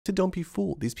So don't be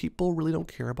fooled. These people really don't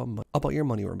care about your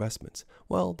money or investments.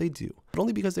 Well, they do, but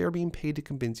only because they are being paid to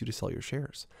convince you to sell your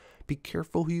shares. Be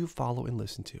careful who you follow and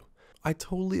listen to. I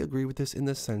totally agree with this in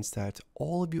the sense that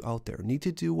all of you out there need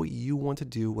to do what you want to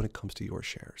do when it comes to your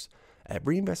shares.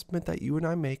 Every investment that you and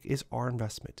I make is our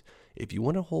investment. If you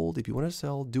want to hold, if you want to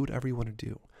sell, do whatever you want to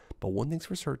do. But one thing's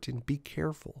for certain, be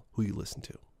careful who you listen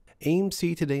to.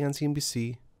 AMC today on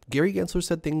CNBC. Gary Gensler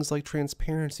said things like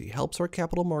transparency helps our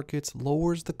capital markets,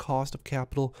 lowers the cost of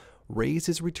capital,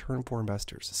 raises return for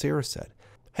investors. Sarah said,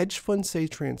 hedge funds say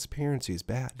transparency is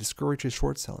bad, discourages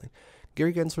short selling.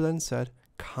 Gary Gensler then said,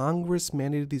 Congress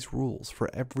mandated these rules for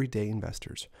everyday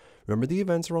investors. Remember the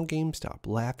events around GameStop,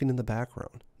 laughing in the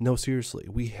background? No, seriously,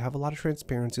 we have a lot of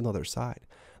transparency on the other side.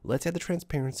 Let's add the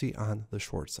transparency on the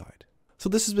short side. So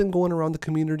this has been going around the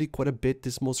community quite a bit,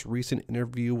 this most recent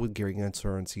interview with Gary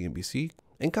Gensler on CNBC.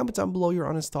 And comment down below your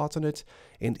honest thoughts on it.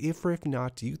 And if or if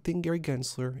not, do you think Gary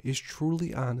Gensler is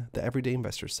truly on the everyday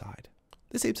investor side?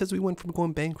 This ape says we went from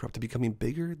going bankrupt to becoming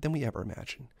bigger than we ever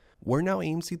imagined. We're now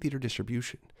AMC Theater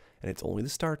Distribution, and it's only the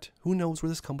start. Who knows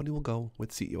where this company will go with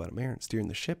CEO Adam Aron steering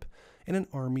the ship and an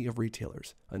army of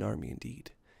retailers, an army indeed.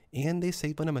 And they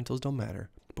say fundamentals don't matter,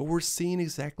 but we're seeing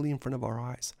exactly in front of our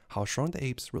eyes how strong the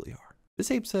apes really are. This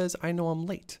ape says, I know I'm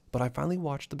late, but I finally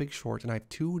watched The Big Short and I have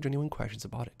two genuine questions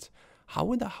about it. How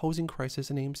would the housing crisis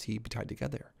and AMC be tied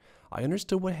together? I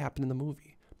understood what happened in the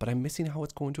movie, but I'm missing how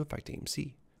it's going to affect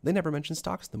AMC. They never mentioned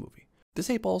stocks in the movie. This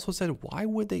ape also said, why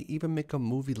would they even make a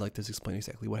movie like this explain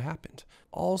exactly what happened?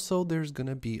 Also, there's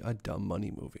gonna be a dumb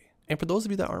money movie. And for those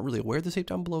of you that aren't really aware, this ape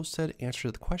down below said, answer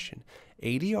to the question.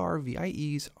 ADR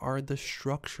VIEs are the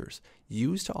structures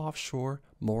used to offshore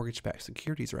mortgage-backed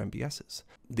securities or MBSs.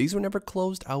 These were never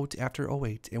closed out after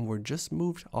 2008 and were just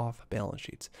moved off balance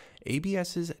sheets.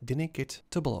 ABSs didn't get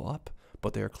to blow up,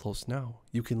 but they are close now.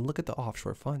 You can look at the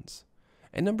offshore funds.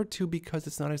 And number two, because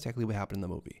it's not exactly what happened in the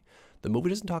movie. The movie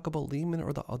doesn't talk about Lehman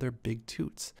or the other big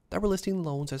toots that were listing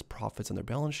loans as profits on their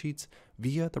balance sheets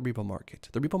via the repo market.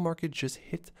 The repo market just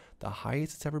hit the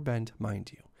highest it's ever been,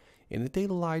 mind you. And if they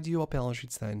lied to you about balance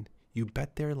sheets then, you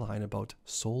bet they're lying about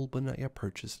sold but not yet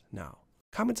purchased now.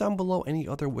 Comment down below any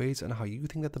other ways on how you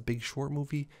think that The Big Short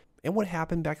movie and what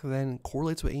happened back then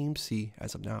correlates with AMC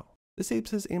as of now. This ape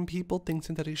says, and people think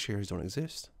synthetic shares don't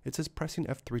exist. It says pressing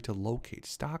F3 to locate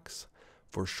stocks.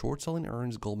 For short selling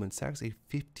earns Goldman Sachs a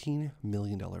 $15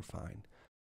 million fine.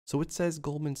 So it says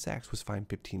Goldman Sachs was fined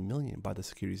 $15 million by the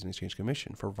Securities and Exchange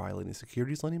Commission for violating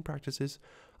securities lending practices,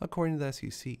 according to the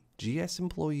SEC. GS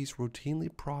employees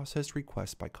routinely process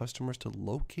requests by customers to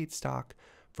locate stock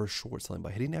for short selling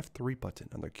by hitting F3 button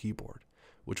on their keyboard,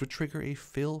 which would trigger a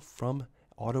fill from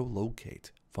auto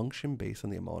locate function based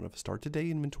on the amount of start to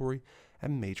day inventory at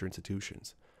major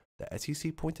institutions. The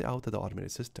SEC pointed out that the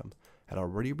automated system had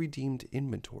already redeemed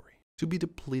inventory to be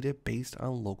depleted based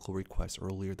on local requests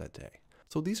earlier that day.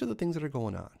 So these are the things that are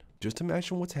going on. Just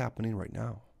imagine what's happening right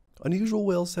now. Unusual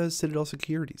Whale says Citadel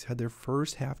Securities had their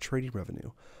first half trading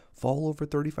revenue fall over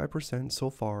 35% so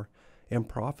far, and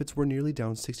profits were nearly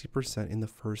down 60% in the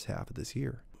first half of this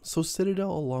year. So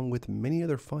Citadel, along with many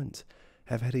other funds,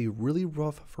 have had a really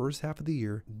rough first half of the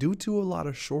year due to a lot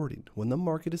of shorting when the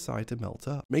market decided to melt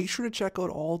up. Make sure to check out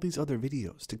all these other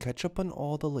videos to catch up on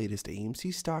all the latest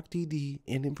AMC stock DD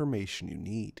and information you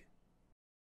need.